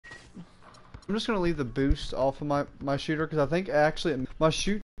I'm just gonna leave the boost off of my shooter because I think actually my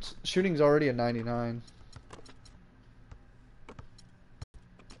shooting's already a 99.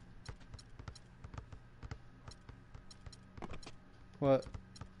 What?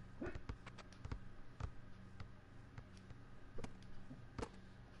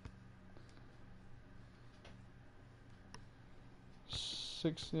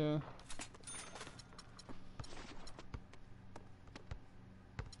 Six, yeah.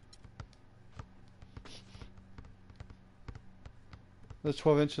 There's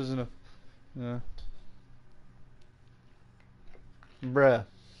 12 inches in a, yeah. Bruh.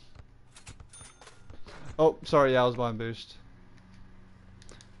 Oh, sorry, yeah, I was buying boost.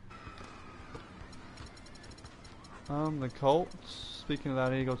 The Colts. Speaking of that,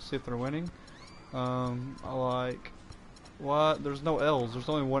 I need to go see if they're winning. I like. What? There's no L's. There's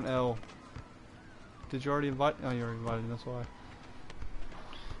only one L. Did you already invite? Oh, you already invited me. That's why.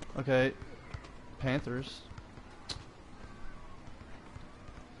 Okay. Panthers.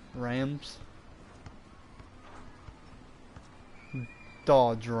 Rams.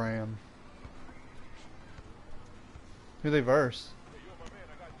 Dodge Ram. Who they verse?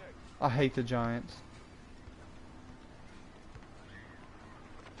 I hate the Giants.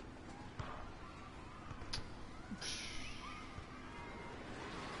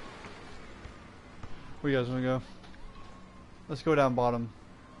 Where you guys wanna go? Let's go down bottom.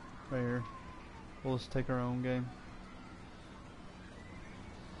 Right here. We'll just take our own game.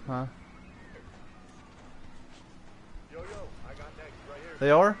 Huh? Yo, I got next right here. They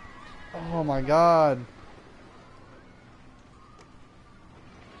are? Oh my god.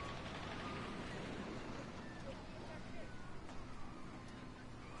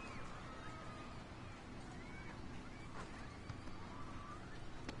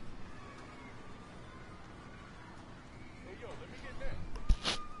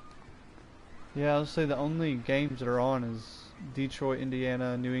 Yeah, I'll say the only games that are on is Detroit,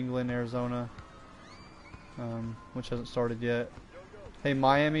 Indiana, New England, Arizona, which hasn't started yet. Hey,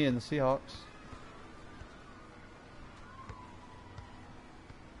 Miami and the Seahawks.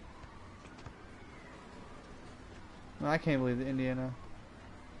 I can't believe the Indiana.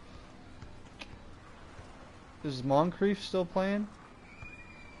 Is Moncrief still playing?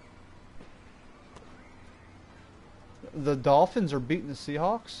 The Dolphins are beating the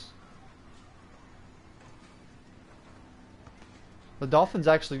Seahawks? The Dolphins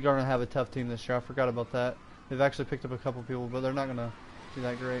actually going to have a tough team this year. I forgot about that. They've actually picked up a couple people, but they're not going to be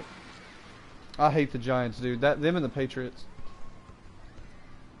that great. I hate the Giants, dude. Them and the Patriots.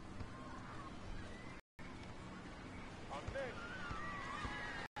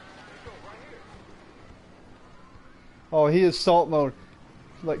 Oh, he is salt mode.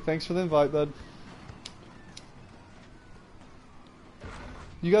 Like, thanks for the invite, bud.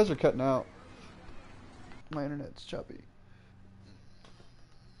 You guys are cutting out. My internet's choppy.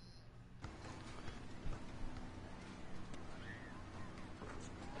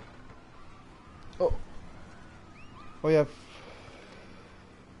 Oh. Oh yeah.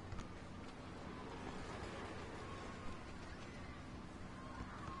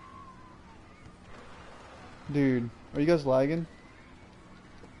 Dude, are you guys lagging?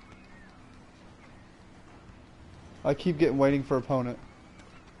 I keep getting waiting for opponent.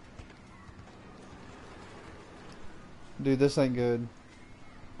 Dude, this ain't good.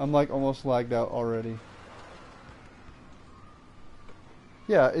 I'm like almost lagged out already.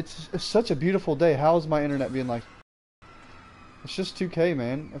 Yeah, it's such a beautiful day. How is my internet being like... It's just 2K,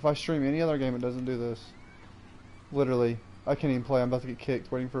 man. If I stream any other game, it doesn't do this. Literally. I can't even play. I'm about to get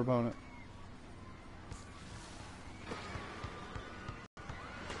kicked waiting for opponent.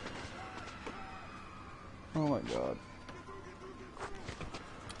 Oh my god.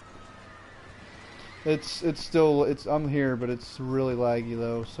 It's still, I'm here, but it's really laggy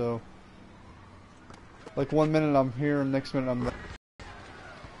though, so. Like 1 minute I'm here, and next minute I'm there.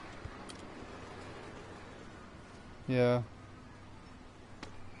 Yeah.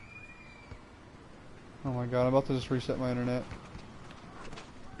 Oh my god, I'm about to just reset my internet.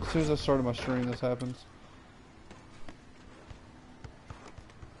 As soon as I started my stream, this happens.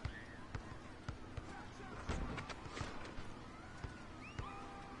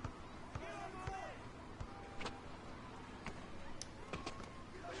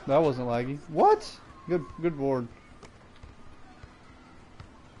 That wasn't laggy. What? Good board.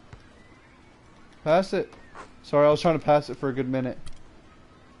 Pass it. Sorry, I was trying to pass it for a good minute.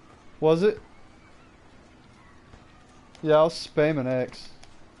 Was it? Yeah, I was spamming X.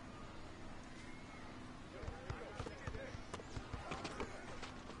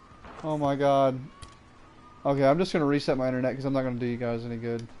 Oh my god. Okay, I'm just gonna reset my internet because I'm not gonna do you guys any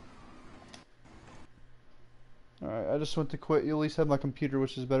good. Alright, I just went to quit. You at least have my computer,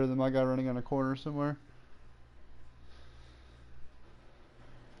 which is better than my guy running on a corner somewhere.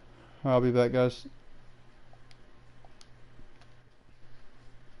 I'll be back, guys.